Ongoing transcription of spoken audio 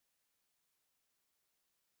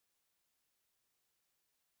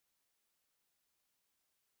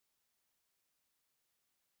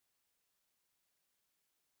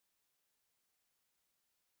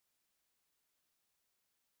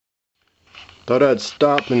Thought I'd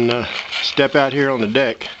stop and step out here on the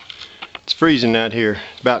deck. It's freezing out here,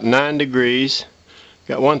 about 9 degrees.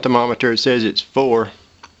 Got one thermometer, it says it's 4.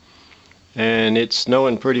 And it's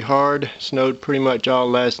snowing pretty hard. Snowed pretty much all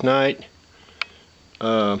last night.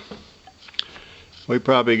 We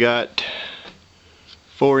probably got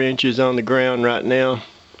 4 inches on the ground right now.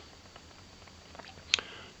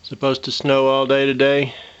 Supposed to snow all day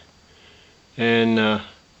today and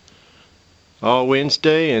all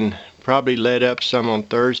Wednesday, and probably let up some on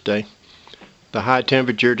Thursday. The high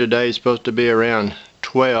temperature today is supposed to be around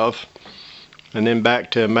 12, and then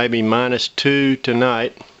back to maybe -2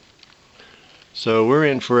 tonight. So we're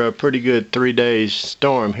in for a pretty good 3 days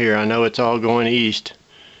storm here. I know it's all going east.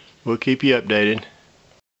 We'll keep you updated.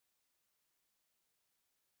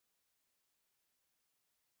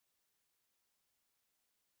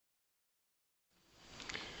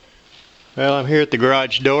 Well, I'm here at the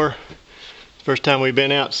garage door. First time we've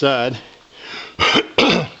been outside.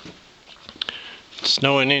 It's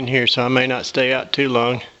snowing in here, so I may not stay out too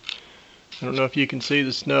long. I don't know if you can see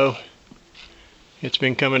the snow. It's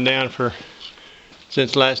been coming down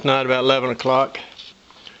since last night about 11 o'clock.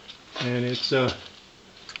 And it's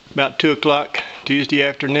about 2 o'clock Tuesday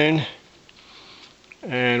afternoon.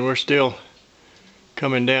 And we're still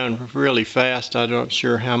coming down really fast. I'm not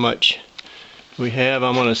sure how much we have.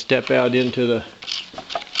 I'm going to step out into the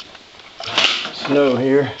snow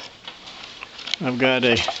here. I've got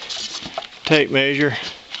a tape measure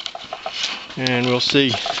and we'll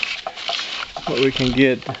see what we can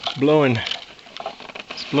get.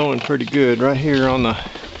 It's blowing pretty good right here on the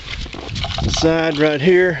side right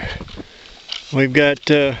here. We've got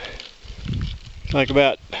like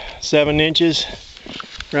about 7 inches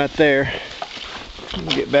right there. Let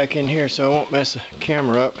me get back in here so I won't mess the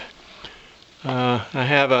camera up. I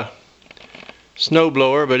have a snow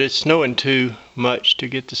blower, but it's snowing too much to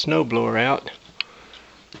get the snow blower out.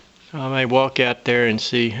 I may walk out there and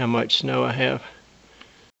see how much snow I have.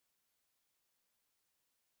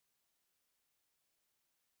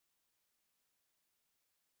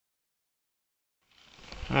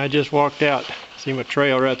 I just walked out. See my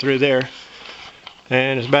trail right through there,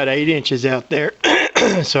 and it's about 8 inches out there.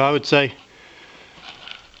 So I would say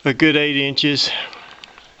a good 8 inches.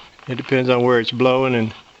 It depends on where it's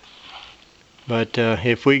blowing, but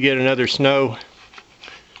if we get another snow,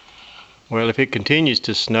 well, if it continues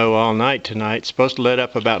to snow all night tonight, it's supposed to let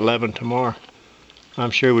up about 11 tomorrow.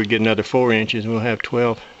 I'm sure we'd get another 4 inches and we'll have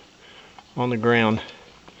 12 on the ground.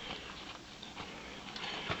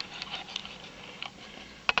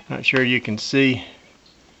 Not sure you can see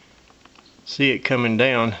it coming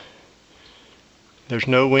down. There's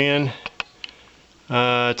no wind.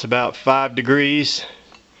 It's about 5 degrees.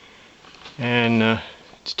 And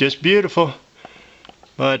it's just beautiful,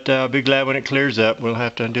 but I'll be glad when it clears up. We'll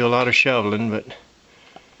have to do a lot of shoveling, but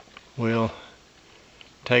we'll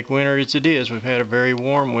take winter as it is. We've had a very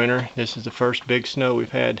warm winter. This is the first big snow we've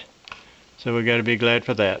had, so we've got to be glad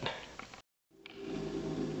for that.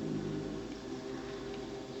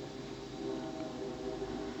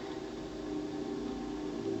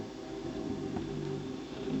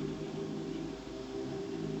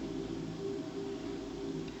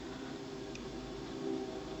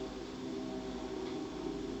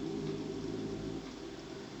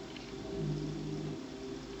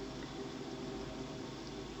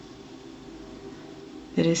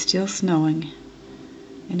 It is still snowing,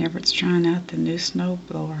 and Everett's trying out the new snow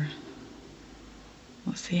blower.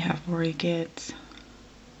 We'll see how far he gets.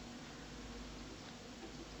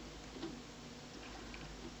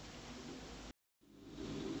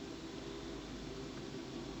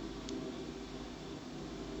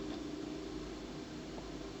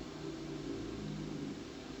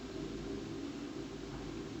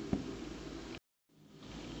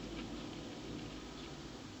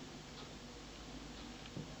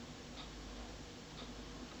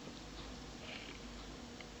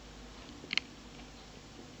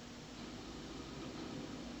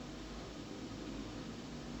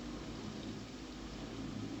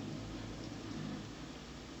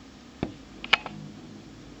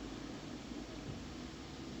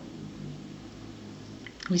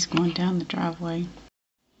 He's going down the driveway.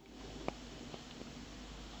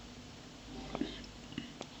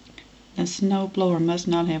 The snow blower must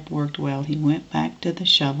not have worked well. He went back to the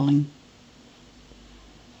shoveling.